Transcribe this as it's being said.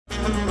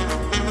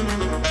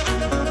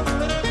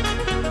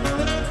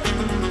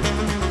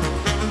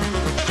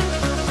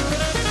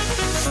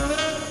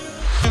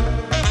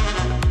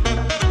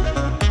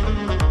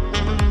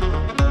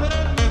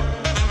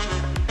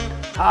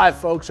Hi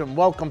folks, and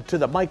welcome to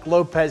the Mike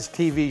Lopez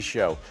TV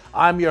Show.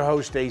 I'm your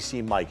host,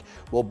 AC Mike.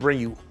 We'll bring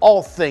you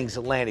all things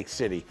Atlantic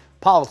City: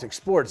 politics,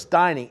 sports,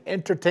 dining,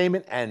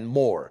 entertainment, and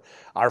more.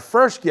 Our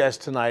first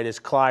guest tonight is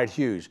Clyde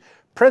Hughes,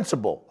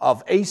 principal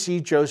of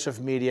AC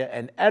Joseph Media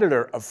and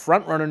editor of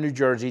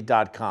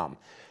FrontrunnerNewJersey.com.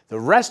 The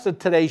rest of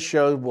today's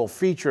show will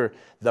feature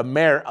the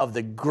mayor of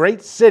the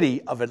great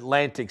city of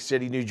Atlantic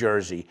City, New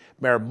Jersey,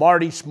 Mayor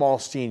Marty Small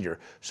Sr.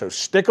 So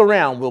stick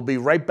around. We'll be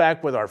right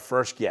back with our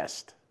first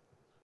guest.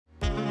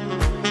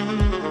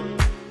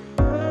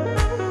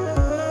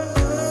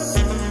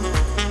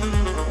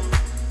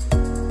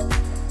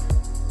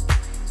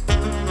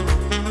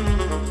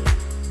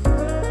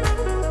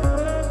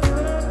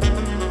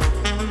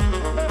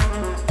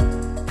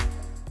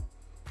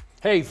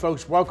 Hey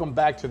folks, welcome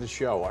back to the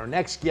show. Our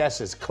next guest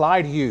is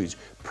Clyde Hughes,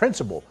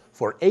 principal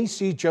for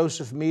AC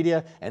Joseph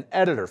Media and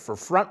editor for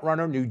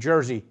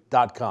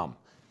FrontrunnerNewJersey.com.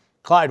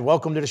 Clyde,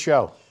 welcome to the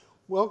show.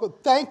 Welcome.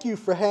 Thank you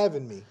for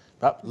having me.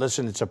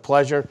 Listen, it's a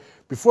pleasure.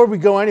 Before we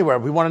go anywhere,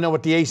 we want to know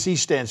what the AC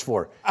stands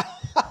for.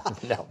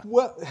 No.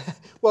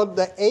 Well,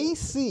 the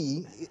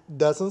AC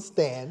doesn't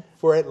stand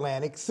for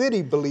Atlantic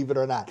City, believe it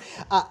or not.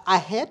 I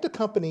had the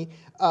company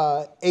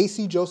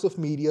AC Joseph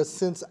Media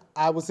since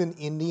I was in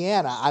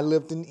Indiana. I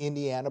lived in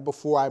Indiana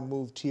before I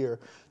moved here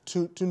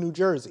to New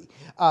Jersey.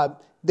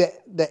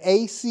 The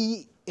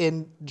AC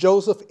in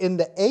Joseph, in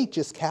the H,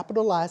 is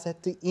capitalized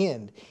at the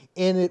end,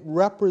 and it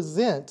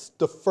represents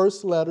the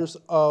first letters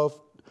of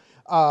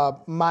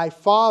my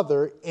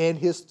father and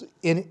his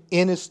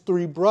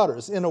three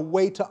brothers, in a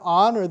way to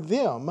honor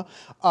them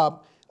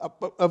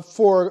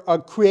for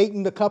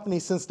creating the company,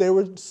 since they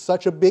were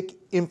such a big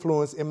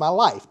influence in my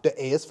life. The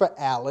A is for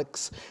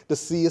Alex, the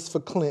C is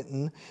for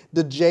Clinton,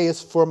 the J is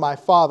for my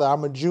father,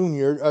 I'm a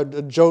junior,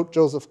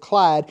 Joseph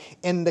Clyde,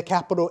 and the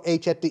capital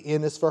H at the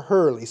end is for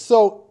Hurley.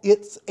 So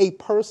it's a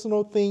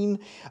personal thing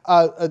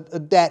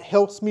that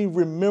helps me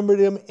remember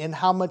them and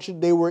how much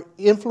they were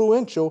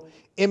influential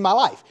in my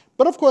life.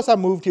 But of course, I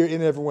moved here,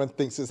 and everyone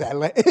thinks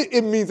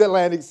it means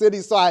Atlantic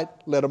City, so I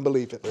let them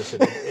believe it. Listen,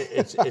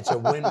 it's a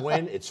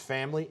win-win. It's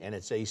family, and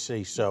it's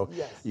AC. So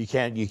yes. you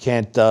can't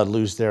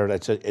lose there.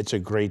 It's a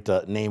great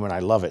name, and I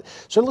love it.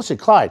 So listen,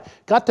 Clyde,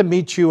 got to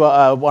meet you.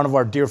 One of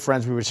our dear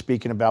friends we were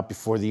speaking about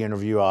before the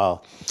interview,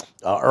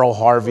 Earl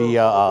Harvey.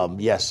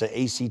 Yes,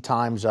 AC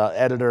Times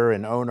editor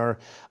and owner.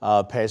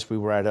 Passed. We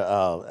were at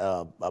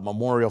a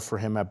memorial for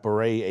him at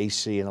Beret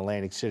AC in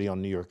Atlantic City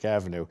on New York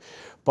Avenue,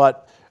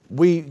 but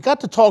we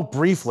got to talk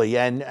briefly,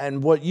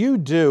 and what you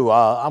do,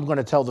 I'm going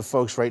to tell the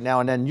folks right now,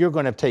 and then you're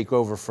going to take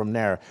over from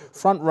there.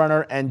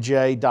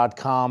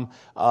 FrontrunnerNJ.com,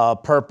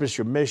 purpose,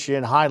 your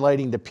mission,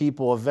 highlighting the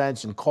people,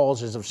 events, and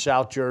causes of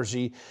South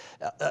Jersey.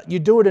 You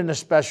do it in a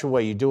special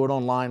way. You do it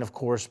online, of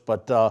course,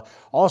 but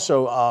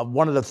also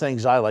one of the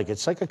things I like,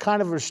 it's like a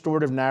kind of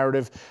restorative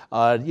narrative.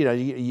 You know,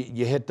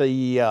 you hit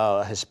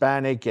the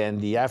Hispanic and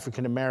the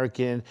African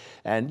American,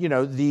 and you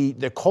know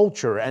the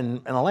culture,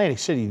 and in Atlantic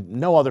City,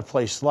 no other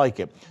place like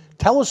it.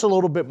 Tell us a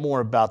little bit more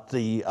about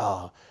the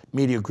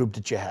media group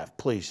that you have,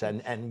 please,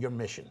 and your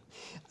mission.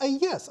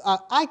 Yes,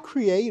 I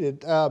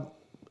created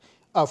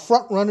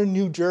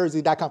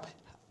FrontrunnerNewJersey.com.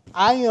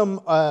 I am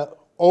an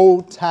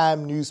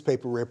old-time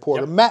newspaper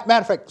reporter. Yep.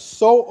 Matter of fact,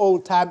 so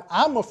old-time,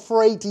 I'm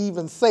afraid to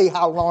even say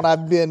how long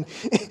I've been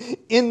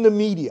in the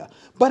media.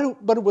 But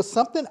it was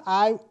something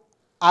I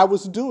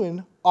was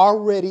doing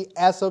already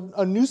as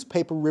a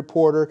newspaper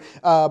reporter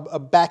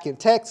back in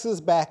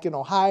Texas, back in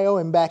Ohio,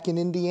 and back in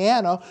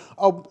Indiana,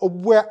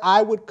 where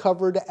I would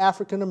cover the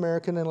African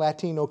American and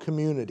Latino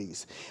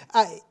communities.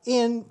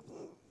 In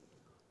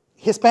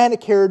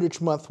Hispanic Heritage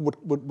Month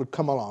would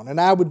come along, and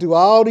I would do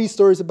all these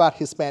stories about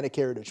Hispanic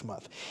Heritage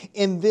Month.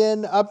 And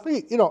then,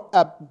 you know,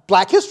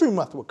 Black History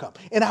Month would come,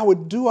 and I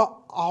would do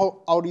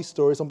all these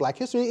stories on Black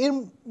history.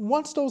 And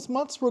once those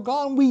months were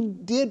gone, we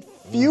did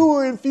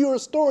fewer and fewer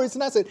stories.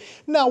 And I said,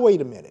 now wait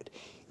a minute.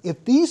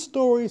 If these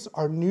stories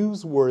are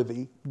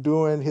newsworthy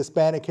during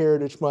Hispanic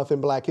Heritage Month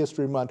and Black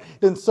History Month,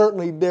 then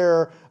certainly they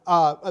are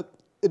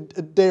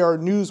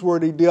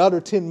newsworthy the other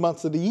 10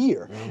 months of the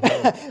year.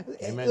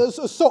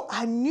 Mm-hmm. So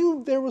I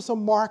knew there was a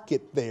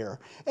market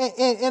there,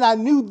 and I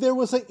knew there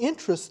was an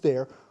interest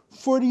there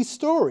for these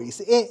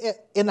stories.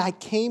 And I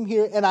came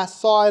here and I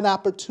saw an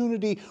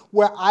opportunity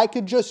where I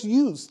could just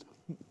use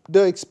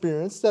the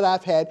experience that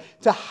I've had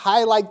to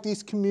highlight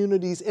these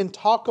communities and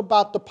talk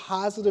about the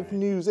positive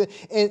news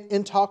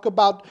and talk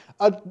about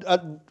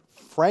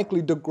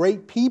frankly, the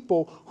great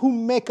people who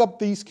make up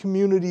these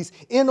communities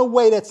in a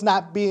way that's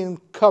not being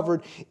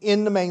covered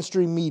in the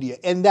mainstream media.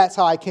 And that's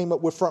how I came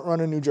up with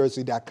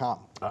FrontrunnerNewJersey.com.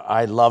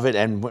 I love it,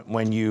 and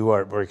when you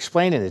were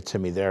explaining it to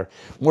me there,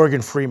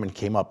 Morgan Freeman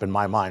came up in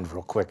my mind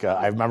real quick.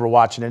 I remember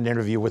watching an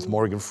interview with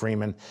Morgan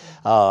Freeman.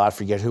 I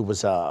forget who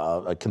was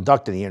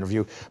conducting the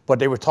interview, but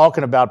they were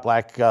talking about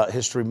Black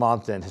History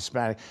Month and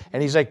Hispanic,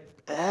 and he's like,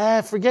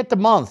 forget the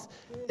month.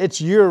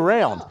 It's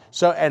year-round.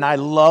 So, and I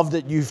love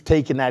that you've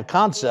taken that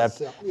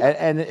concept,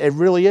 and it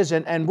really is.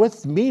 And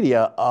with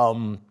media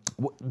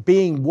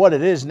being what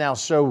it is now,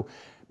 so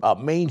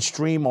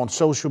mainstream on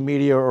social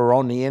media or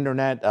on the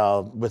internet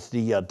with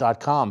the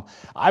 .com,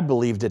 I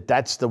believe that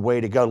that's the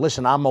way to go.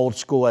 Listen, I'm old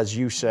school, as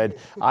you said.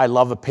 I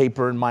love a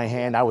paper in my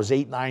hand. I was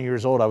 8, 9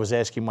 years old. I was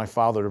asking my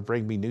father to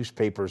bring me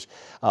newspapers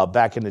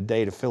back in the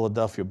day, the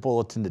Philadelphia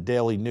Bulletin, the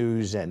Daily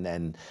News,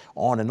 and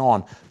on and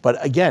on.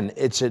 But again,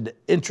 it's an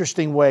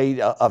interesting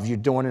way of you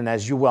doing it. And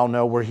as you well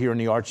know, we're here in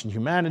the Arts and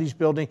Humanities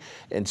building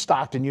in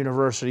Stockton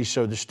University.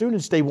 So the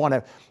students, they want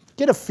to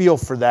get a feel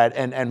for that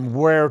and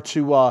where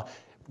to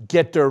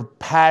get their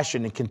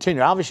passion and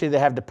continue. Obviously, they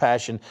have the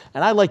passion,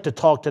 and I like to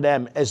talk to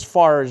them as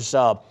far as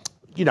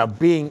you know,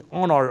 being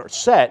on our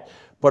set,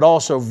 but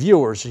also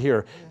viewers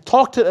here.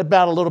 Talk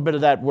about a little bit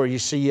of that where you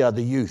see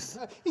the youth.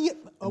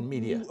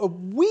 Media.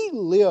 We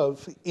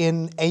live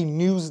in a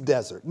news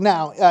desert.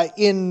 Now,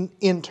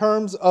 in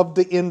terms of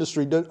the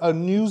industry, a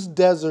news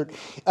desert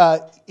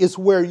is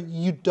where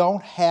you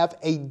don't have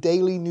a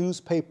daily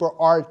newspaper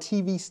or a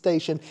TV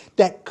station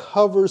that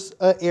covers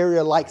an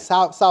area like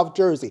South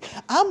Jersey.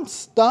 I'm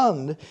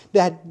stunned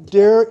that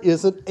there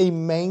isn't a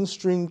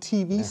mainstream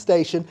TV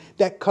station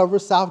that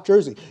covers South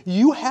Jersey.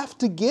 You have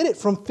to get it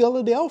from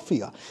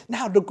Philadelphia.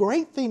 Now, the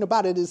great thing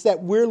about it is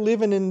that we're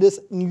living in this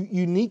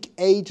unique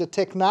age of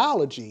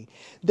technology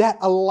that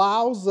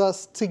allows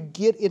us to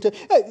get into,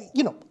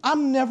 you know,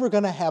 I'm never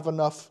going to have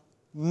enough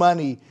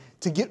money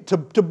to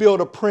build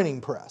a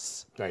printing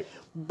press. Right.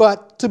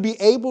 But to be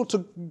able to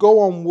go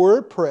on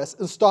WordPress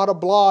and start a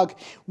blog,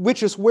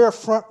 which is where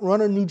Front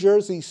Runner New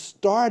Jersey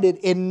started,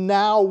 and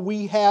now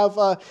we have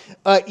an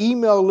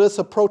email list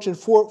approaching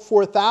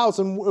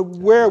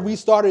 4,000, where we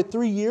started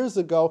 3 years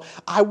ago.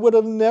 I would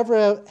have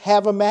never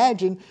have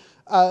imagined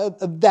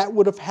that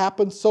would have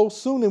happened so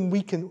soon, and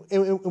we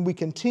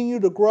continue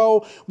to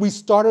grow. We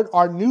started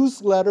our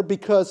newsletter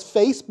because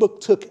Facebook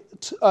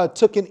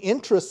took an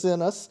interest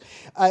in us,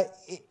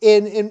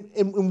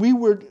 and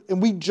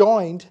we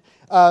joined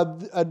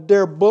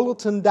their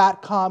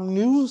bulletin.com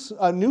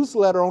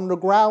newsletter on the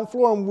ground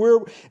floor, and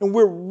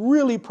we're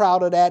really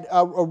proud of that.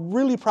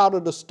 Really proud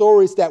of the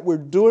stories that we're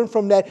doing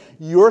from that.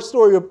 Your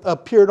story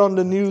appeared on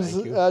the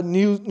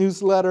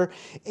newsletter,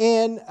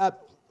 and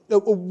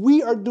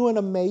we are doing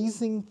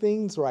amazing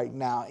things right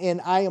now,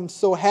 and I am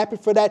so happy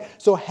for that,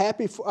 so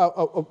happy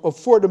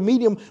for the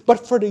medium.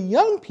 But for the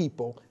young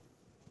people,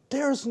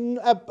 there's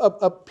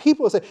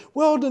people say,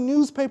 well, the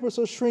newspapers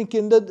are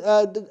shrinking,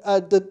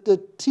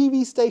 the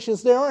TV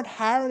stations, they aren't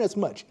hiring as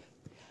much.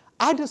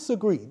 I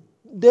disagree.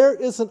 There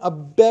isn't a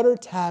better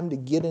time to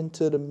get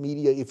into the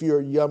media if you're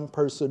a young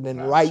person than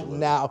right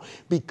now,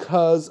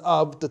 because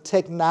of the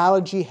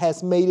technology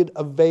has made it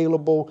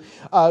available.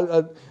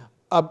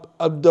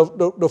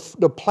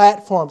 The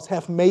platforms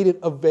have made it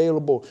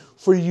available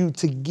for you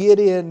to get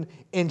in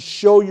and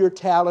show your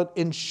talent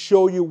and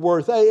show your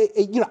worth.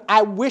 You know,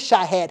 I wish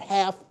I had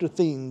half the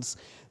things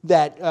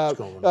that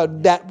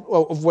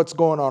of what's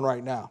going on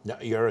right now.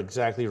 You're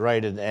exactly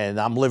right, and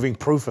I'm living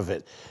proof of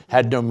it.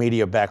 Had no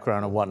media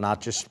background and whatnot,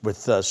 just with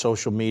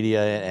social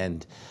media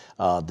and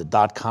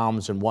the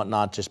 .coms and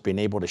whatnot, just being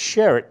able to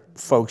share it,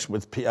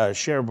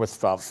 share with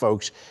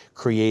folks,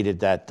 created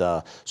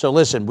that. So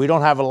listen, we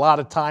don't have a lot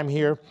of time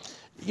here.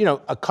 You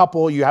know,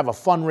 you have a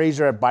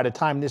fundraiser. By the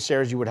time this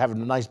airs, you would have a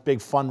nice big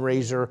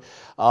fundraiser,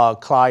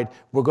 Clyde.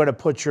 We're going to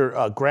put your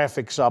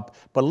graphics up,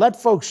 but let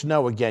folks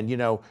know again, you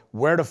know,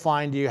 where to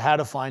find you, how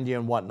to find you,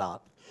 and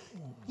whatnot.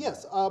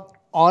 Yes,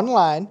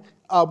 online.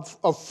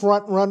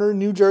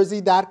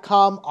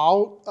 FrontRunnerNewJersey.com,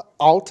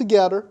 all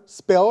together,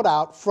 spelled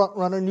out,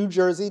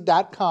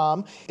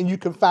 FrontRunnerNewJersey.com, and you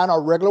can find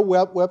our regular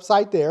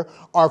website there.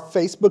 Our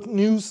Facebook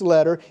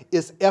newsletter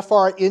is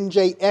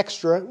FRNJ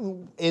Extra,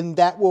 and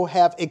that will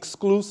have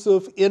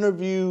exclusive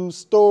interviews,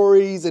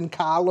 stories, and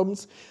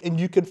columns, and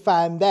you can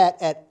find that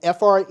at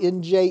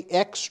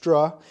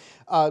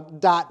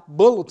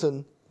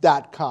FRNJExtra.bulletin.com.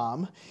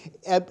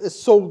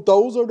 So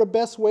those are the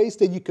best ways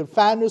that you can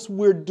find us.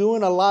 We're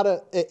doing a lot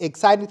of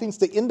exciting things.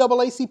 The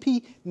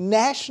NAACP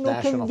National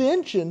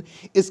Convention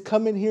is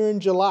coming here in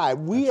July.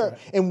 We are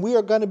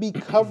going to be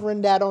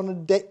covering that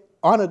on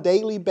a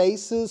daily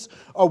basis.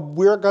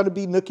 We're going to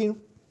be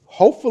looking,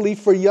 hopefully,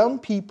 for young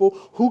people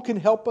who can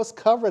help us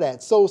cover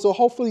that. So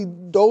hopefully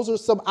those are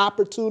some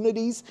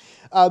opportunities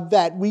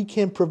that we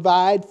can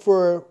provide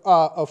for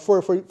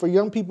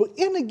young people.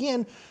 And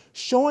again,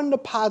 showing the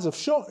positive,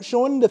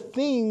 showing the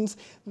things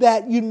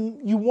that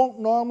you won't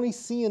normally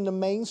see in the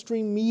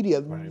mainstream media.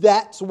 Right.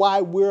 That's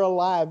why we're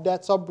alive.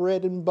 That's our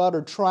bread and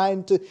butter,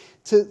 trying to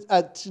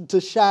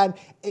shine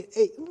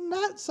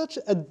not such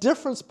a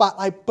different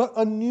spotlight, but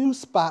a new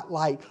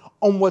spotlight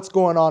on what's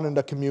going on in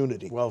the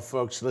community. Well,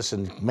 folks,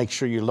 listen, make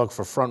sure you look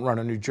for Front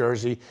Runner New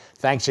Jersey.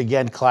 Thanks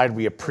again, Clyde.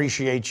 We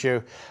appreciate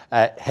you.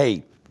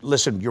 Hey,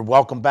 listen, you're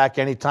welcome back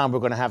anytime. We're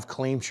going to have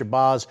Kaleem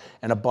Shabazz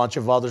and a bunch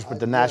of others with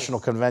the National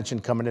Convention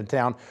coming to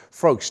town.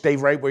 Folks, stay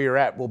right where you're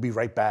at. We'll be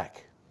right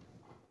back.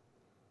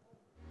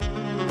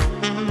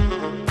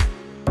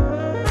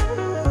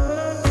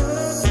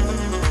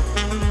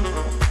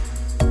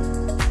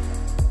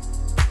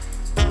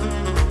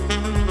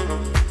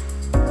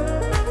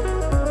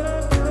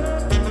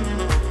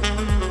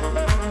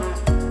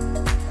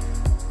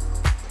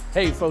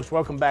 Hey folks,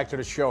 welcome back to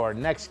the show. Our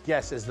next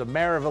guest is the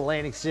Mayor of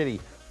Atlantic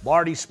City,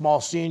 Marty Small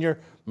Sr.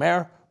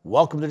 Mayor,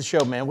 welcome to the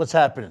show, man. What's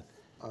happening?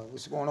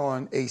 What's going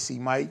on, AC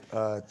Mike?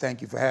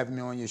 Thank you for having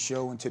me on your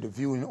show, and to the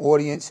viewing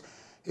audience.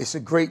 It's a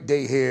great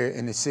day here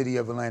in the city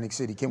of Atlantic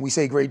City. Can we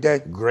say great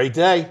day? Great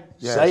day.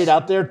 Yes. Say it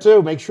out there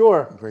too, make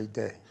sure. Great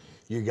day.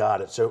 You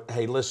got it. So,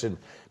 hey, listen,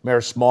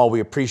 Mayor Small, we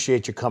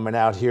appreciate you coming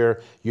out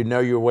here. You know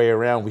your way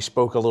around. We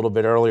spoke a little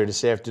bit earlier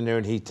this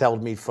afternoon. He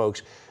told me,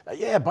 folks,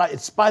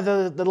 it's by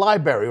the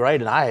library, right?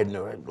 And I had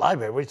no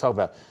library. What are you talking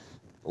about?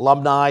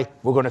 Alumni,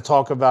 we're going to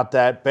talk about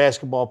that,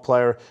 basketball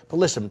player. But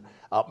listen,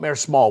 Mayor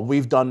Small,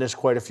 we've done this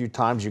quite a few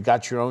times. You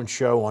got your own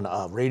show on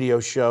a radio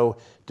show,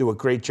 do a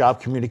great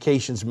job,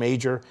 communications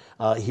major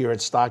here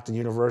at Stockton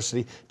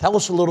University. Tell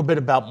us a little bit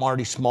about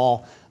Marty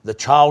Small, the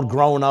child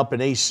growing up in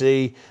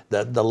AC,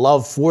 the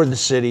love for the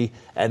city,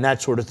 and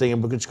that sort of thing.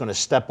 And we're just going to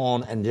step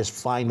on and just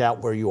find out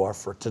where you are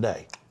for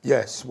today.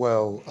 Yes,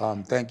 well,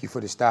 thank you for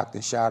the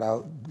Stockton shout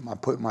out. I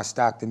put my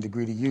Stockton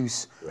degree to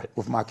use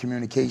with my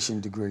communication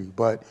degree.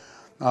 But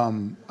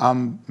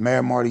I'm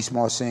Mayor Marty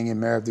Small Sr.,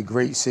 mayor of the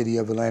great city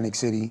of Atlantic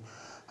City.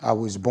 I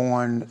was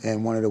born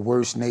in one of the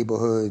worst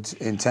neighborhoods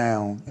in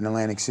town in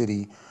Atlantic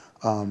City,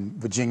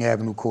 Virginia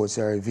Avenue Courts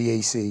area,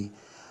 VAC.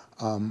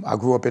 I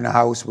grew up in a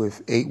house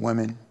with 8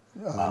 women,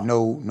 wow.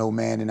 no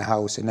man in the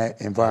house in that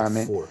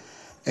environment.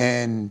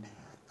 And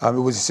it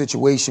was a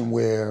situation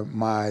where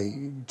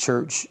my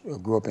church,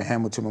 grew up in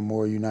Hamilton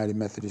Memorial United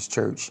Methodist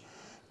Church,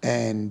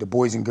 and the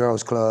Boys and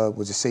Girls Club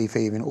was a safe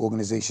haven.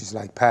 Organizations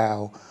like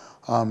PAL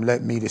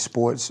led me to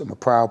sports. I'm a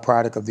proud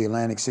product of the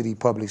Atlantic City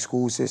public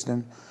school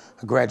system.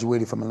 I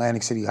graduated from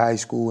Atlantic City High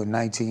School in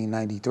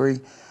 1993,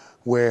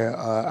 where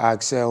I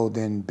excelled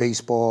in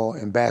baseball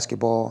and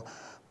basketball,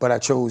 but I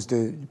chose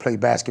to play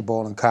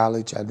basketball in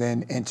college. I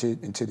then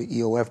entered into the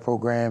EOF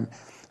program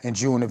in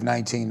June of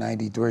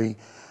 1993.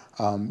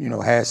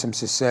 Had some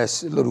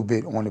success a little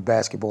bit on the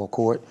basketball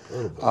court,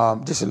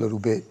 just a little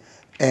bit.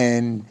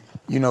 And,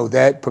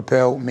 that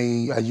propelled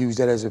me. I used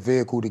that as a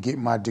vehicle to get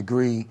my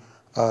degree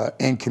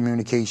in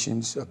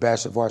communications, a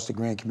Bachelor of Arts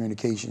degree in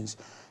communications.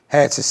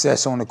 Had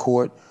success on the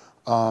court.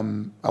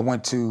 I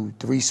went to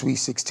 3 Sweet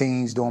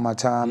 16s during my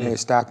time here at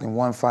Stockton,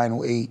 1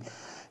 Final 8.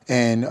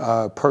 And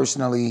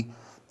personally,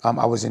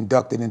 I was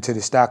inducted into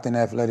the Stockton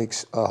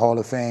Athletics Hall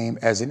of Fame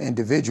as an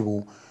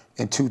individual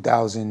in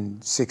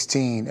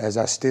 2016, as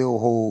I still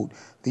hold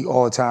the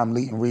all-time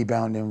leading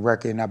rebounding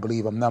record, and I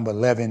believe I'm number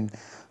 11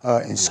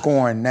 in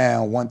scoring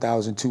now,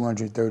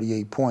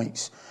 1,238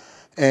 points.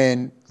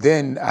 And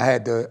then I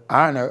had the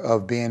honor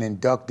of being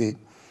inducted,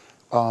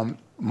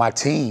 my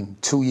team,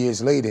 2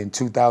 years later in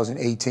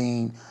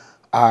 2018,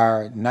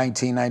 our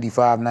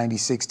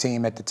 1995-96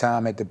 team at the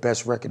time had the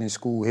best record in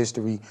school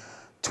history,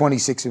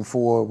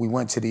 26-4. We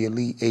went to the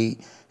Elite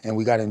 8, and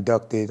we got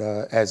inducted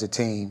as a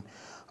team.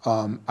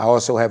 I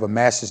also have a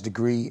master's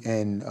degree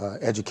in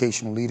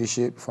educational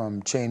leadership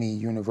from Cheney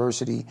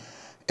University.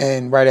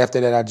 And right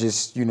after that, I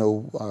just,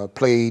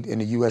 played in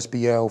the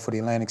USBL for the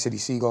Atlantic City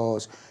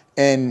Seagulls.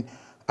 And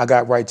I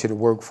got right to the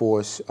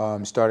workforce.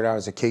 Started out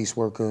as a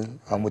caseworker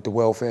with the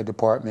welfare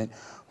department,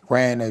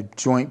 ran a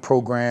joint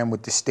program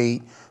with the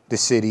state, the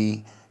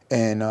city,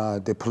 and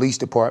the police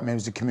department. It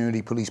was the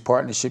Community Police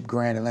Partnership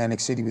grant. Atlantic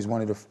City was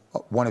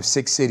one of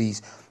 6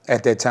 cities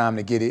at that time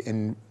to get it,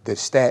 and the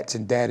stats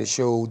and data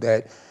showed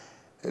that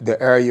the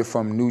area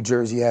from New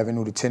Jersey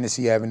Avenue to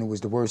Tennessee Avenue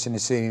was the worst in the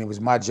city, and it was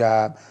my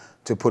job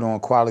to put on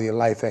quality of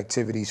life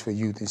activities for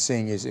youth and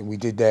seniors, and we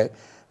did that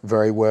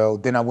very well.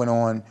 Then I went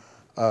on,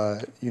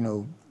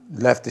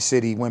 left the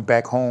city, went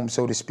back home,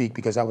 so to speak,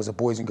 because I was a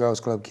Boys and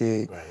Girls Club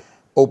kid. Right.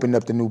 Opened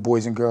up the new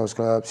Boys and Girls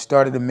Club,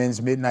 started the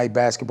Men's Midnight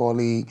Basketball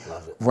League,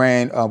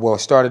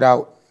 started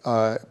out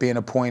being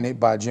appointed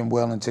by Jim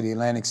Whalen to the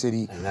Atlantic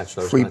City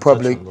Free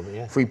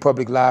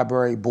Public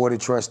Library Board of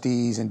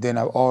Trustees, and then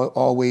I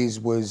always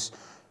was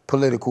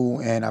political,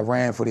 and I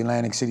ran for the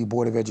Atlantic City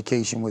Board of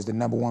Education, was the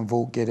 #1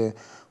 vote getter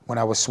when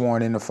I was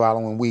sworn in the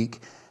following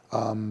week.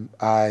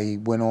 I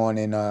went on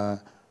and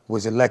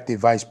was elected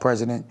vice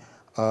president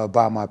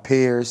by my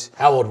peers.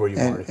 How old were you,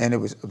 Marty? And it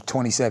was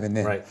 27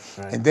 then. Right.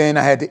 And then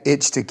I had the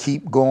itch to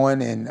keep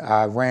going, and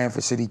I ran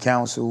for city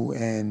council,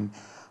 and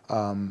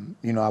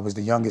I was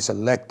the youngest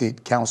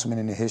elected councilman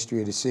in the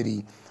history of the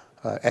city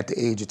at the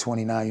age of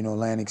 29.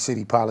 Atlantic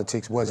City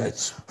politics wasn't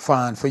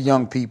fine for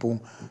young people.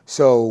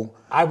 So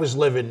I was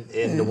living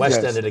in the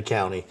west end of the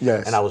county,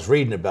 and I was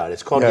reading about it.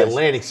 It's called the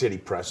Atlantic City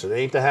Press. It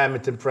ain't the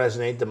Hamilton Press,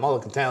 it ain't the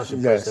Mulligan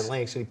Township Press, the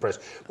Atlantic City Press.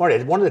 Marty,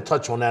 I wanted to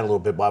touch on that a little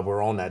bit while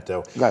we're on that,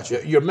 though.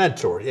 Gotcha. Your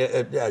mentor,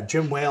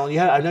 Jim Whalen,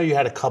 I know you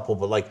had a couple,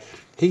 but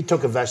he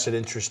took a vested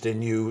interest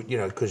in you,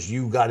 because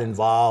you got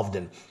involved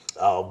and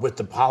with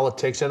the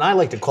politics, and I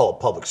like to call it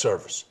public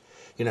service.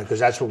 Because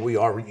that's what we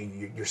are.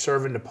 You're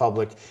serving the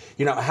public.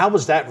 How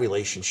was that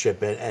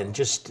relationship? And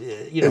just,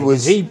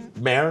 was he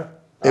mayor?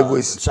 It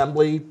was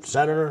assembly,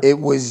 senator. It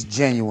was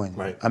genuine.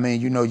 Right. I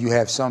mean, you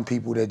have some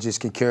people that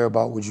just can care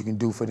about what you can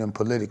do for them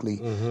politically.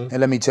 And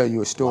let me tell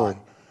you a story.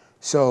 Wow.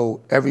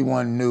 So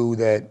everyone knew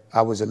that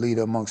I was a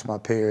leader amongst my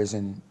peers,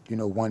 and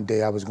one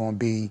day I was going to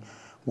be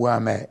where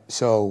I'm at.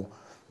 So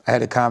I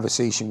had a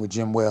conversation with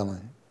Jim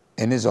Whalen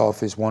in his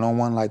office,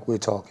 one-on-one like we're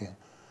talking.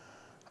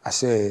 I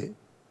said,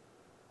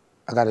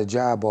 I got a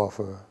job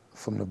offer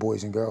from the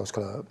Boys and Girls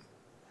Club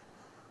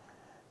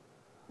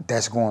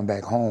that's going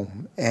back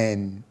home,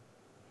 and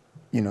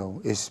you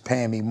know, it's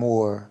paying me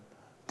more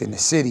than the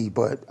city,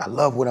 but I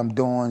love what I'm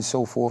doing,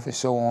 so forth and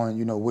so on.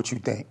 You know, what you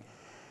think?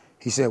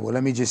 He said, well,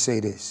 let me just say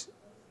this.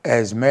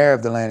 As mayor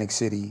of Atlantic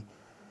City,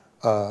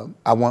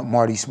 I want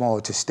Marty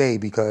Small to stay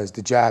because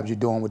the jobs you're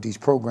doing with these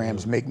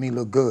programs make me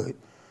look good.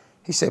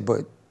 He said,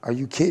 but are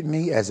you kidding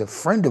me? As a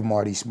friend of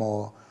Marty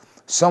Small,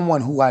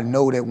 someone who I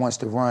know that wants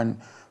to run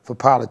for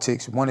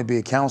politics, want to be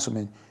a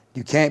councilman,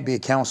 you can't be a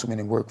councilman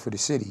and work for the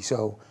city.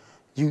 So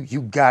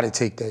you got to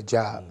take that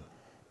job.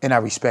 And I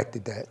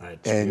respected that. Right,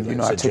 so and, you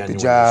know, I took the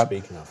job.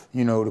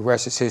 You know, the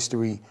rest is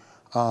history.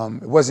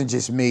 It wasn't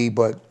just me,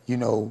 but, you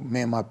know,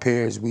 me and my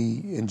peers,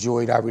 we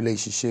enjoyed our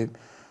relationship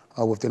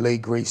with the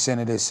late, great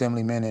Senator,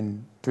 Assemblyman,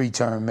 and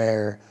 3-term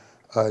Mayor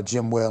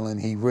Jim Whalen.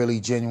 He really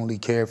genuinely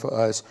cared for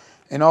us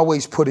and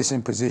always put us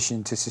in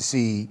position to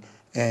succeed.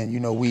 And, you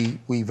know, we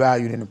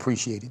valued and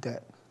appreciated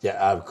that.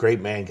 Yeah, a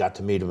great man. Got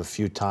to meet him a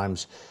few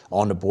times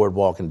on the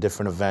boardwalk and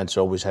different events.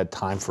 Always had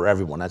time for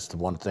everyone. That's the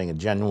one thing, a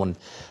genuine,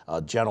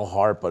 gentle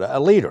heart, but a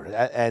leader.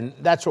 And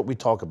that's what we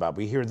talk about.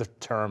 We hear the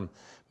term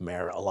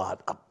mayor a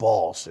lot, a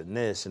boss and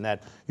this and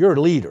that. You're a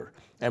leader.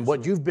 And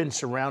what you've been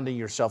surrounding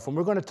yourself, and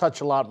we're going to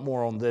touch a lot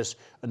more on this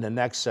in the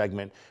next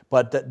segment,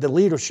 but the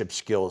leadership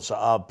skills,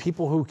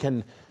 people who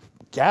can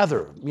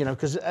gather, you know,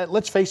 because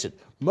let's face it,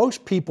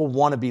 most people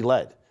want to be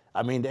led.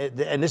 I mean,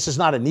 and this is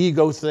not an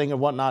ego thing or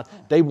whatnot.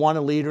 They want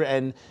a leader,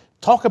 and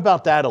talk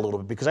about that a little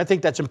bit, because I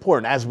think that's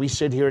important as we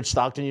sit here at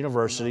Stockton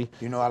University.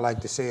 You know, I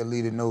like to say a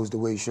leader knows the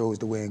way, shows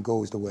the way, and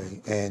goes the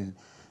way. And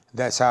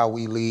that's how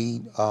we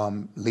lead.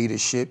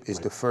 Leadership is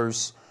the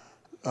first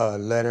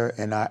letter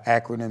in our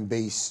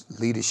acronym-based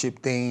leadership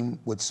theme,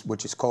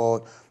 which is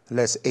called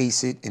Let's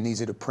Ace It. And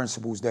these are the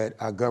principles that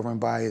I govern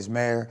by as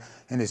mayor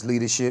and as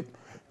leadership: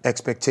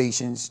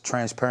 expectations,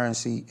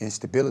 transparency, and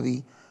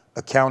stability,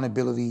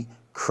 accountability,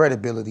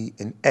 credibility,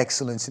 and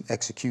excellence in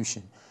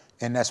execution.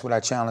 And that's what I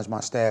challenge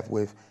my staff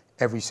with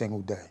every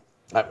single day.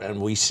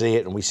 And we see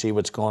it, and we see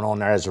what's going on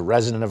there. As a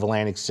resident of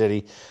Atlantic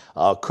City,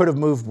 could have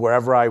moved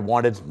wherever I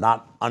wanted,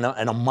 not in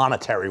a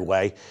monetary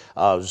way.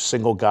 I was a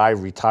single guy,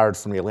 retired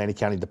from the Atlantic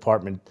County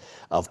Department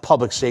of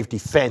Public Safety,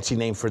 fancy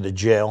name for the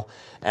jail.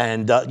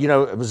 And, you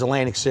know, it was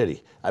Atlantic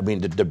City. I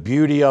mean, the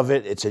beauty of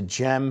it, it's a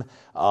gem.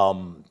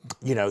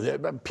 You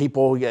know,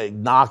 people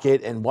knock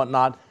it and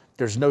whatnot.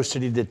 There's no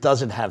city that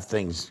doesn't have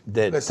things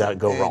that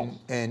go wrong.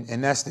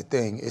 And that's the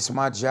thing. It's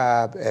my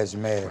job as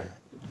mayor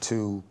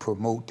to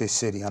promote this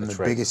city. I'm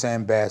the biggest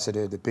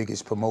ambassador, the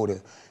biggest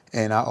promoter,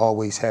 and I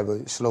always have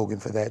a slogan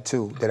for that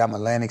too, that I'm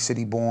Atlantic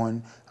City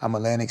born, I'm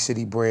Atlantic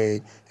City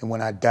bred, and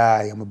when I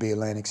die, I'm gonna be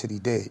Atlantic City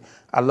dead.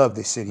 I love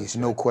this city, it's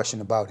no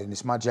question about it, and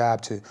it's my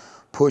job to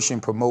push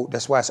and promote.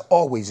 That's why it's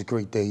always a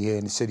great day here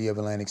in the city of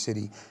Atlantic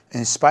City,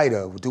 in spite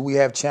of. Do we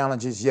have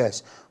challenges?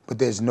 Yes, but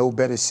there's no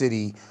better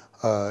city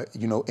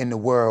you know, in the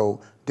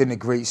world than the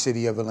great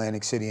city of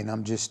Atlantic City, and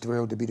I'm just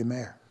thrilled to be the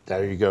mayor.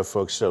 There you go,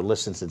 folks. So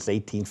listen, since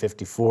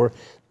 1854,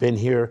 been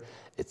here.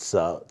 It's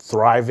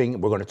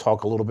thriving. We're going to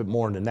talk a little bit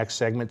more in the next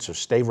segment, so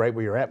stay right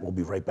where you're at. We'll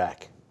be right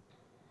back.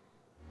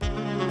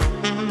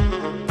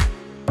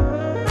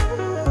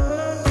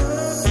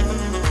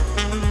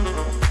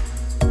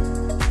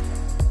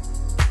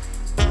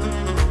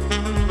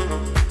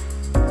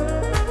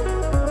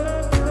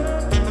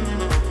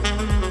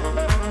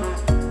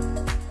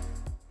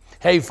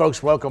 Hey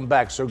folks, welcome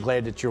back. So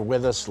glad that you're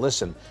with us.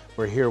 Listen,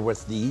 we're here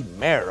with the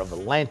mayor of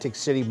Atlantic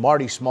City,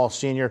 Marty Small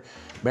Sr.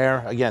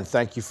 Mayor, again,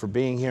 thank you for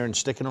being here and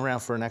sticking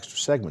around for an extra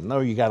segment. I know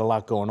you got a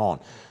lot going on.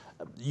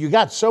 You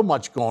got so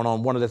much going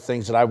on. One of the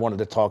things that I wanted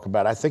to talk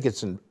about, I think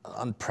it's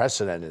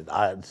unprecedented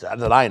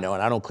that I know,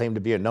 and I don't claim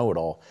to be a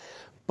know-it-all,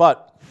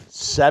 but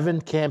 7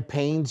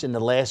 campaigns in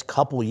the last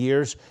couple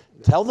years.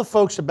 Tell the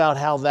folks about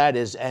how that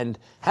is, and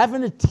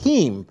having a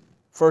team,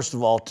 first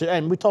of all,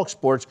 and we talk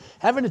sports,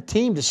 having a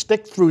team to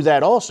stick through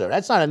that also.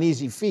 That's not an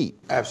easy feat.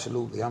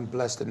 Absolutely. I'm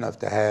blessed enough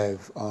to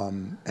have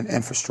an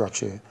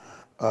infrastructure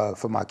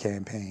for my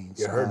campaigns.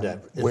 You heard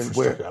that,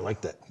 infrastructure. I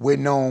like that. We're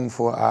known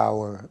for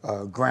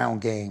our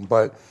ground game,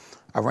 but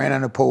I ran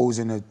unopposed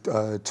in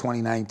the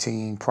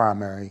 2019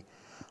 primary.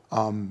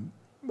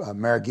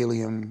 Mayor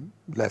Gilliam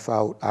left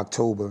out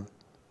October.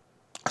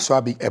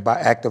 So by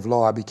act of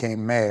law, I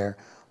became mayor,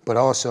 but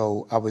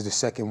also I was the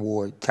 2nd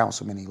Ward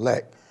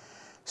councilman-elect.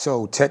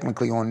 So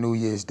technically on New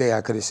Year's Day,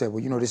 I could have said,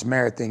 well, you know, this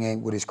mayor thing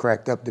ain't what it's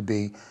cracked up to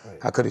be. Right.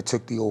 I could have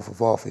took the oath of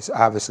office.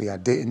 Obviously, I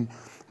didn't.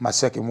 My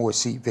 2nd Ward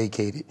seat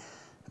vacated.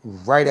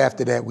 Right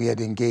after that, we had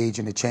to engage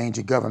in a change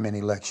of government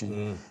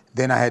election.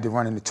 Then I had to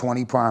run in the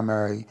 20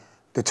 primary,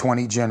 the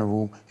 20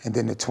 general, and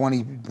then the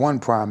 21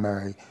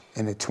 primary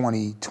and the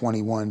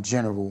 2021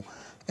 general.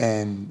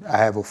 And I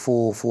have a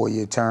full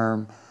 4-year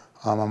term.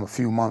 I'm a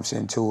few months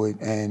into it,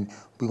 and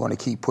we're going to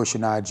keep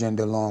pushing our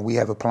agenda along. We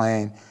have a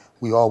plan.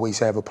 We always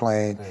have a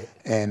plan,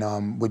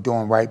 and we're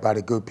doing right by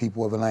the good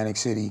people of Atlantic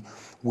City.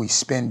 We're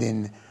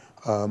spending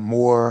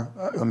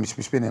we're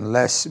spending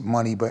less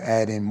money but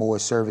adding more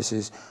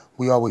services.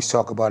 We always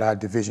talk about our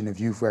Division of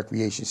Youth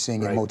Recreation,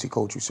 Singing, and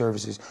Multicultural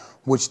Services,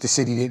 which the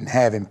city didn't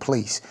have in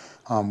place.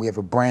 We have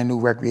a brand new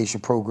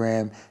recreation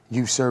program,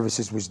 Youth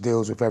Services, which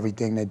deals with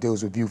everything that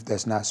deals with youth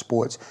that's not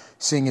sports,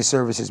 Senior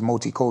Services,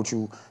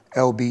 Multicultural,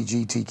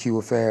 LGBTQ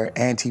affair,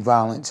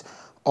 anti-violence,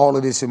 all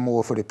of this and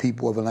more for the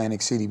people of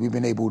Atlantic City. We've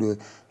been able to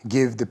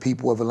give the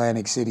people of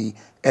Atlantic City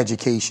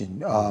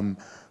education.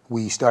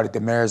 We started the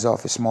Mayor's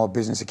Office Small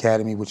Business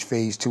Academy, which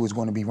phase 2 is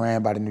going to be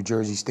ran by the New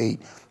Jersey State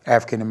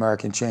African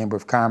American Chamber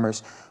of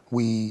Commerce.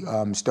 We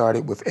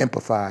started with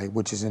Empathy,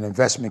 which is an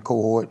investment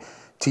cohort,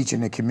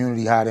 teaching the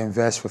community how to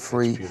invest for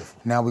free.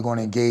 Now we're going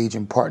to engage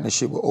in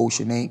partnership with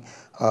Ocean Inc.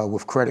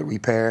 With credit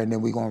repair, and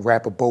then we're going to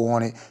wrap a bow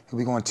on it, and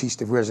we're going to teach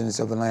the residents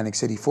of Atlantic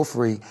City for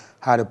free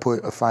how to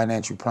put a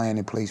financial plan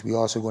in place. We're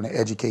also going to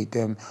educate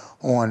them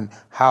on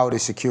how to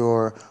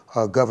secure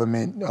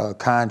government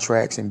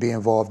contracts and be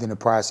involved in the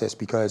process,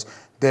 because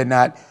they're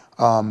not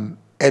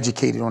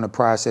educated on the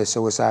process,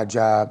 so it's our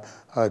job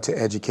to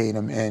educate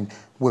them. And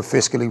we're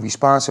fiscally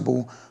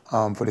responsible.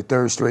 For the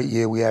 3rd straight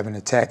year, we're having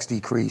a tax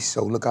decrease,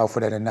 so look out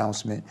for that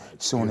announcement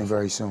soon and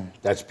very soon.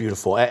 That's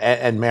beautiful.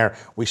 And Mayor,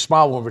 we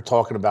smile when we're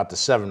talking about the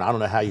 7. I don't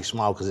know how you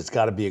smile, because it's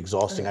got to be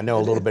exhausting. I know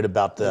a little bit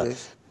about the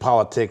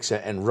politics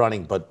and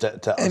running, but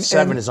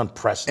 7 is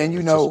unprecedented. And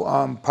you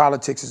know,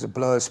 politics is a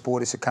blood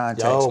sport. It's a contact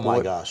sport. Oh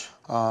my gosh,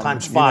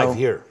 times 5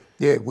 here.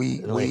 Yeah,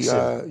 we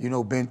you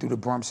know, been through the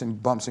bumps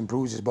and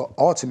bruises, but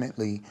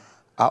ultimately,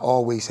 I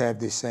always have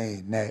this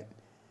saying that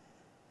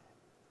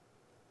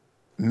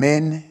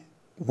men,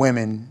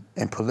 women,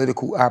 and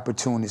political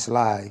opportunists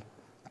lie,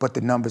 but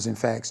the numbers and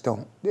facts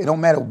don't. It don't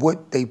matter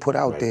what they put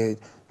out there.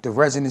 The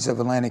residents of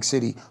Atlantic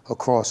City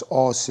across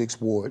all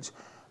 6 wards,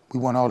 we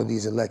won all of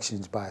these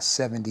elections by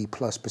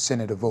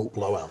 70+% of the vote.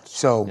 Blowouts.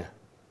 So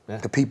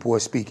the people are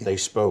speaking. They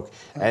spoke.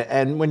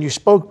 And when you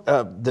spoke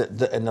in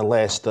the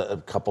last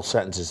couple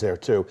sentences there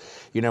too,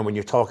 you know, when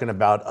you're talking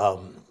about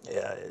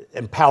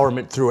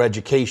empowerment through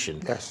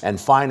education and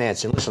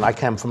financing. Listen, I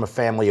come from a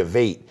family of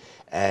 8.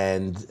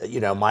 And, you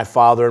know, my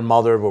father and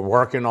mother were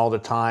working all the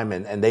time,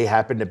 and they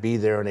happened to be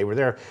there, and they were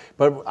there.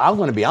 But I'm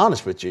going to be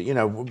honest with you. You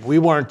know, we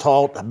weren't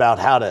taught about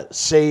how to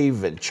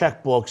save and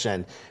checkbooks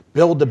and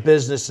build a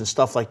business and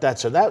stuff like that.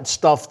 So that's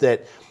stuff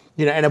that,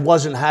 you know, and it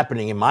wasn't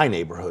happening in my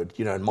neighborhood,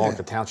 you know, in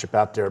Malacca Township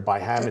out there by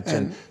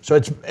Hamilton. So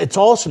it's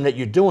awesome that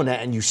you're doing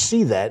that, and you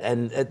see that,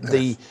 and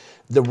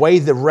the way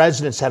the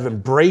residents have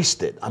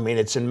embraced it. I mean,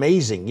 it's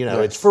amazing. You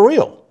know, it's for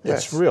real.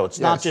 It's for real. It's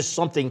not just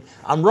something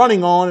I'm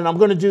running on and I'm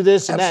going to do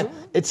this and that.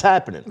 It's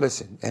happening.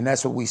 Listen, and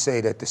that's what we say,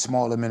 that the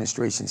small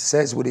administration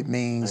says what it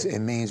means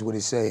and means what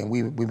it says, and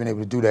we've been able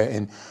to do that.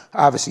 And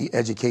obviously,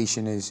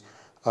 education is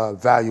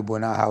valuable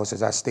in our house,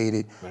 as I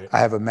stated. I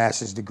have a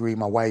master's degree.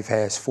 My wife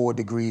has 4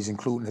 degrees,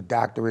 including a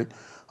doctorate.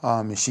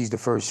 And she's the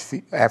first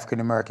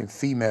African-American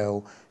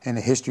female in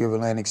the history of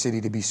Atlantic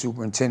City to be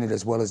superintendent,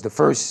 as well as the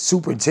first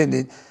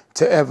superintendent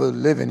to ever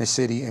live in the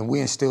city. And we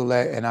instill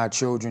that in our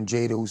children.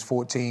 Jada, who's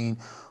 14,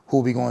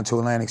 who'll be going to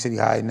Atlantic City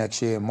High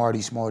next year, and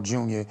Marty Small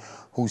Jr.,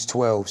 who's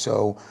 12.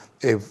 So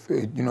if,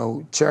 you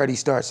know, charity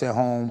starts at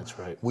home.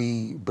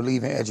 We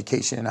believe in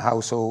education in the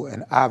household,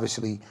 and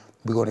obviously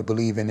we're going to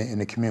believe in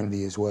the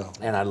community as well.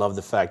 And I love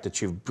the fact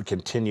that you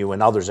continue,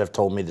 and others have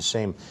told me the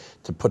same,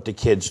 to put the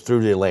kids through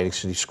the Atlantic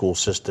City school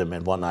system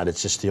and whatnot.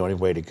 It's just the only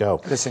way to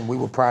go. Listen, we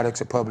were products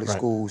of public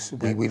schools.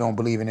 We don't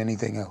believe in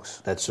anything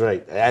else. That's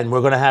right. And we're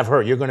going to have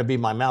her. You're going to be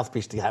my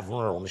mouthpiece to have her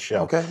on the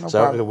show. Okay, no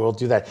so problem. We'll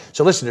do that.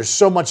 So listen, there's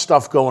so much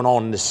stuff going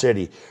on in the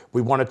city.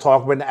 We want to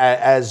talk about,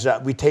 as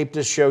we taped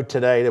this show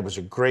today, there was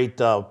a great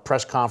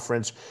press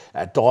conference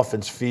at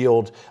Dolphins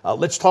Field.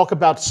 Let's talk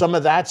about some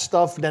of that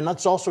stuff. Then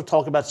let's also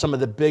talk about some of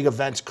the big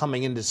events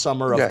coming into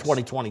summer of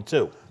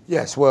 2022.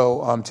 Yes,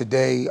 well,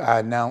 today I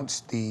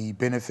announced the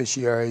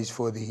beneficiaries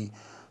for the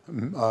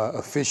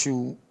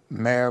official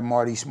Mayor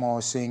Marty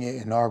Small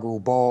Sr. inaugural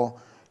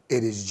ball.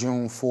 It is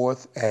June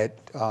 4th at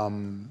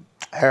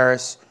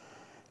Harris.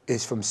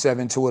 It's from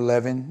 7 to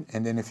 11,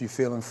 and then if you're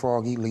feeling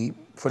froggy, leap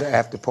for the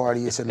after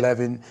party. It's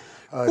 11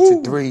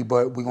 to 3,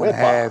 but we're going to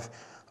have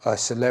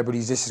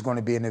celebrities. This is going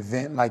to be an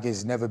event like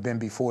it's never been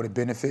before. The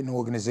benefiting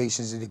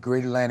organizations of the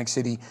Great Atlantic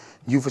City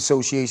Youth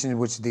Association,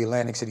 which is the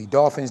Atlantic City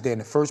Dolphins. They're in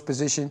the first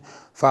position,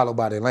 followed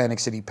by the Atlantic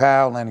City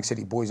PAL, Atlantic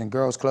City Boys and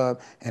Girls Club,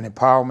 and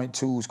Empowerment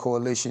Tools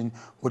Coalition,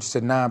 which is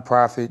a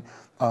nonprofit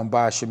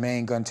by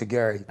Shemaine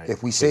Guntegary.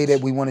 If we say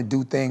that we want to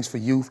do things for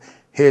youth,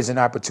 here's an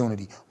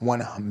opportunity.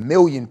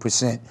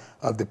 1,000,000%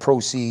 of the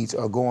proceeds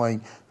are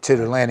going to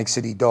the Atlantic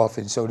City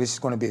Dolphins. So this is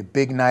going to be a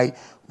big night.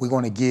 We're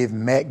going to give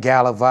Met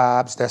Gala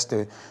vibes. That's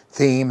the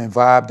theme and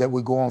vibe that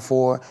we're going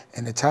for.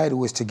 And the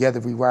title is Together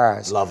We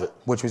Rise. Love it.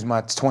 Which was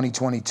my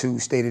 2022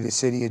 State of the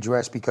City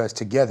address, because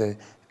together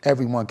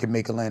everyone can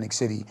make Atlantic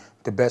City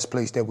the best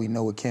place that we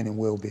know it can and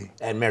will be.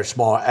 And Mayor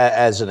Small,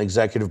 as an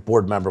executive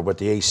board member with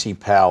the AC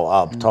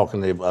PAL,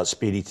 talking to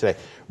Speedy today,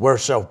 we're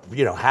so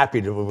happy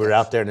that we're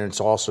out there, and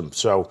it's awesome.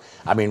 So,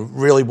 I mean,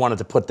 really wanted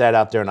to put that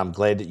out there, and I'm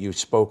glad that you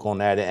spoke on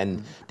that,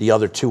 and the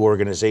other two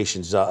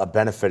organizations are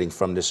benefiting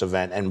from this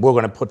event. And we're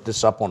going to put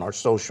this up on our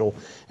social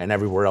and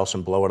everywhere else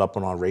and blow it up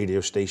on our radio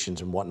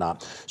stations and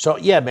whatnot. So,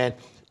 yeah, man.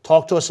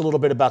 Talk to us a little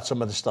bit about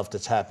some of the stuff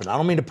that's happened. I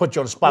don't mean to put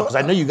you on the spot because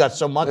I know you got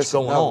so much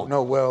going on.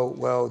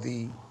 Well,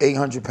 the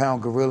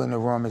 800-pound gorilla in the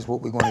room is what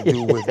we're going to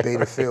do with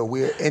Beta Phil.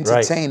 We're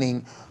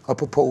entertaining a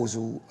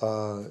proposal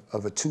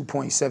of a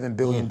 $2.7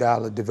 billion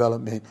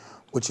development,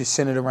 which is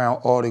centered around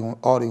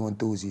audio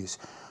enthusiasts.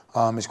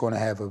 It's going to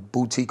have a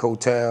boutique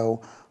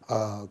hotel,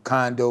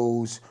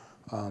 condos,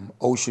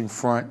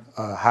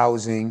 oceanfront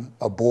housing,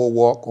 a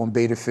boardwalk on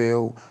Beta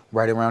Phil,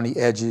 right around the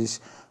edges.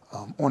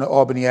 On the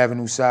Albany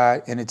Avenue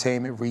side,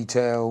 entertainment,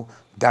 retail,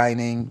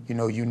 dining,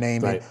 you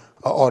name it,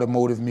 an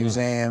automotive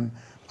museum,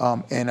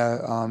 and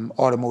an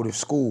automotive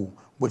school,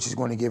 which is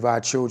going to give our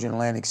children in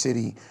Atlantic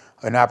City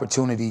an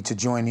opportunity to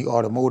join the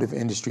automotive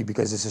industry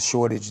because there's a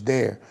shortage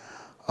there.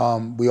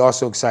 We're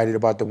also excited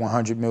about the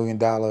 $100 million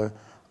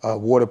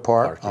water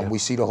park. We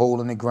see the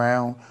hole in the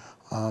ground.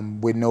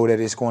 We know that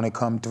it's going to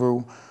come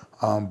through.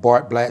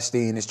 Bart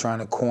Blatstein is trying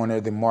to corner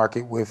the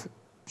market with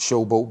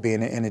Showboat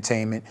being an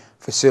entertainment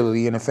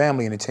facility and a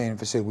family entertainment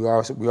facility.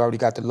 We already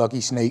got the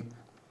Lucky Snake,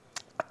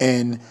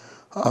 and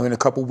in a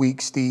couple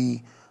weeks the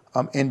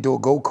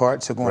indoor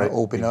go-karts are going to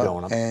open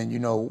up, and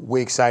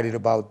we're excited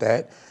about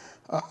that.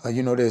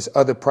 There's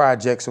other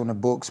projects on the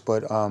books,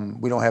 but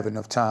we don't have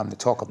enough time to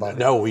talk about it.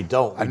 No, we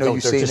don't. I know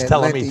you've seen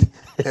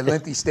that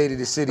lengthy State of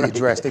the City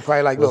address. They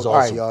probably like, look, all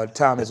right, y'all,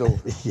 time is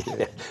over.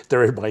 Yeah,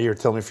 they're everybody here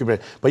telling me a few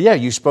minutes. But yeah,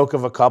 you spoke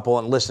of a couple,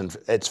 and listen,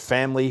 it's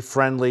family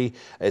friendly,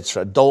 it's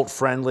adult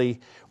friendly.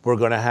 We're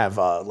going to have,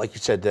 like you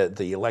said,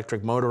 the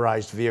electric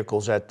motorized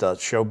vehicles at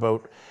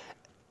Showboat,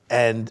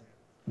 and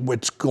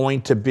it's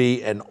going to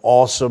be an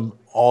awesome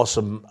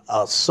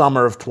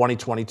summer of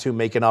 2022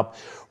 making up.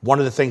 One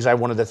of the things I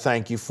wanted to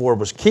thank you for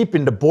was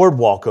keeping the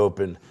boardwalk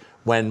open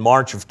when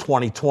March of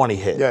 2020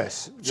 hit.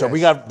 Yes. So we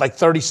got like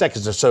 30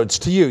 seconds or so. It's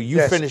to you.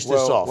 You finished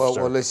this off,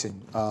 sir. Well,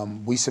 listen,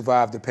 we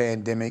survived the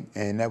pandemic,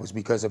 and that was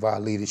because of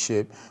our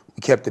leadership. We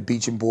kept the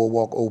beach and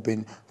boardwalk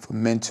open for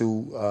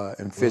mental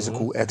and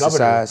physical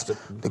exercise.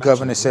 The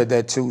governor said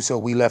that too, so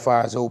we left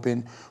ours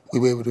open. We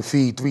were able to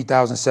feed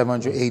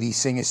 3,780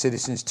 senior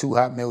citizens 2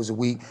 hot meals a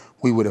week.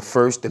 We were the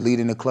first to lead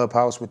in the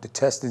clubhouse with the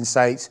testing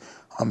sites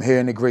here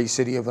in the great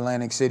city of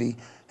Atlantic City.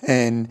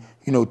 And,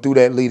 through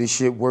that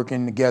leadership,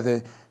 working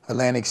together,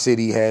 Atlantic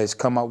City has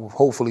come out with,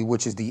 hopefully,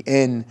 which is the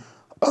end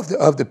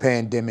of the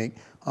pandemic,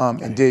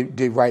 and did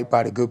right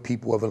by the good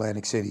people of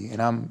Atlantic City.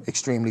 And I'm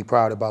extremely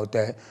proud about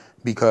that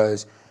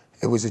because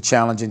it was a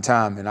challenging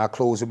time. And I'll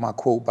close with my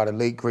quote by the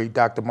late, great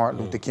Dr. Martin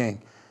Luther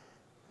King.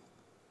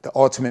 The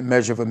ultimate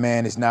measure of a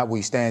man is not where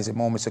he stands at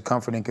moments of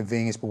comfort and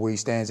convenience, but where he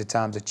stands at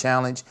times of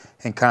challenge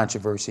and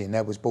controversy. And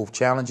that was both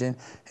challenging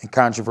and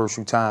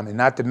controversial time. And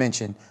not to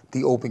mention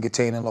the open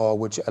container law,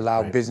 which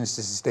allowed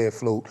businesses to stay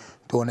afloat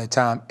during that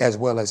time, as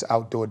well as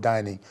outdoor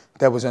dining.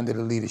 That was under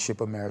the leadership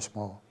of Mayor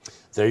Small.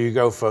 There you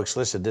go, folks.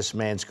 Listen, this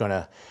man's going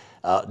to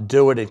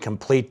do it and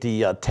complete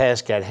the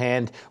task at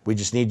hand. We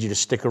just need you to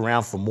stick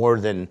around for more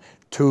than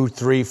 2,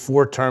 3,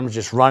 4 terms.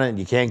 Just run it.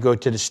 You can't go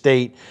to the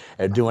state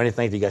and do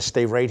anything. You got to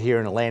stay right here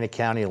in Atlantic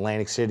County,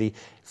 Atlantic City,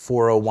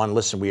 401.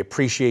 Listen, we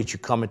appreciate you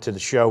coming to the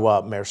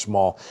show, Mayor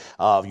Small.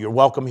 You're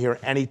welcome here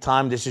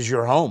anytime. This is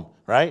your home,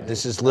 right?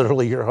 This is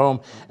literally your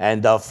home.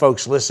 And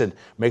folks, listen,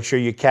 make sure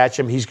you catch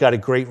him. He's got a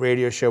great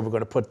radio show. We're going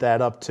to put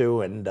that up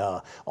too, and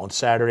on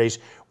Saturdays.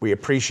 We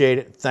appreciate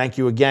it. Thank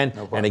you again.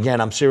 No, and again,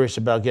 I'm serious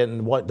about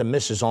getting the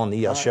missus on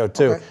the show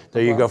too. Okay.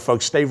 There you go,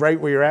 folks. Stay right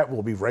where you're at.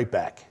 We'll be right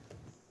back.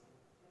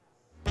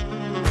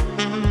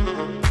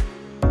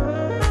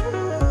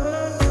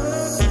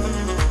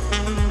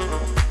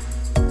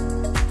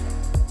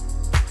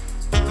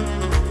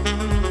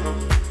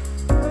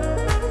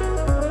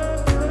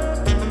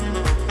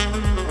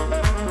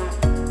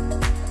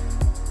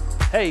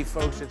 Hey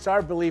folks, it's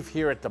our belief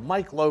here at the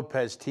Mike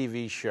Lopez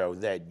TV Show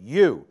that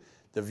you,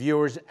 the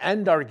viewers,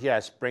 and our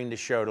guests bring the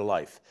show to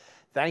life.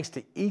 Thanks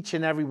to each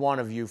and every one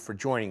of you for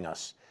joining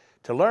us.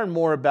 To learn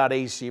more about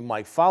AC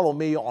Mike, follow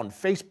me on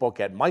Facebook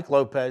at Mike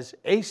Lopez,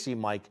 AC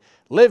Mike,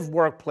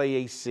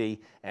 LiveWorkPlayAC,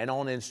 and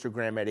on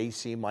Instagram at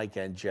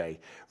ACMikeNJ.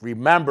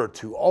 Remember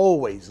to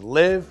always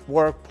live,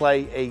 work,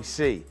 play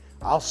AC.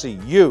 I'll see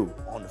you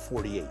on the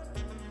 48.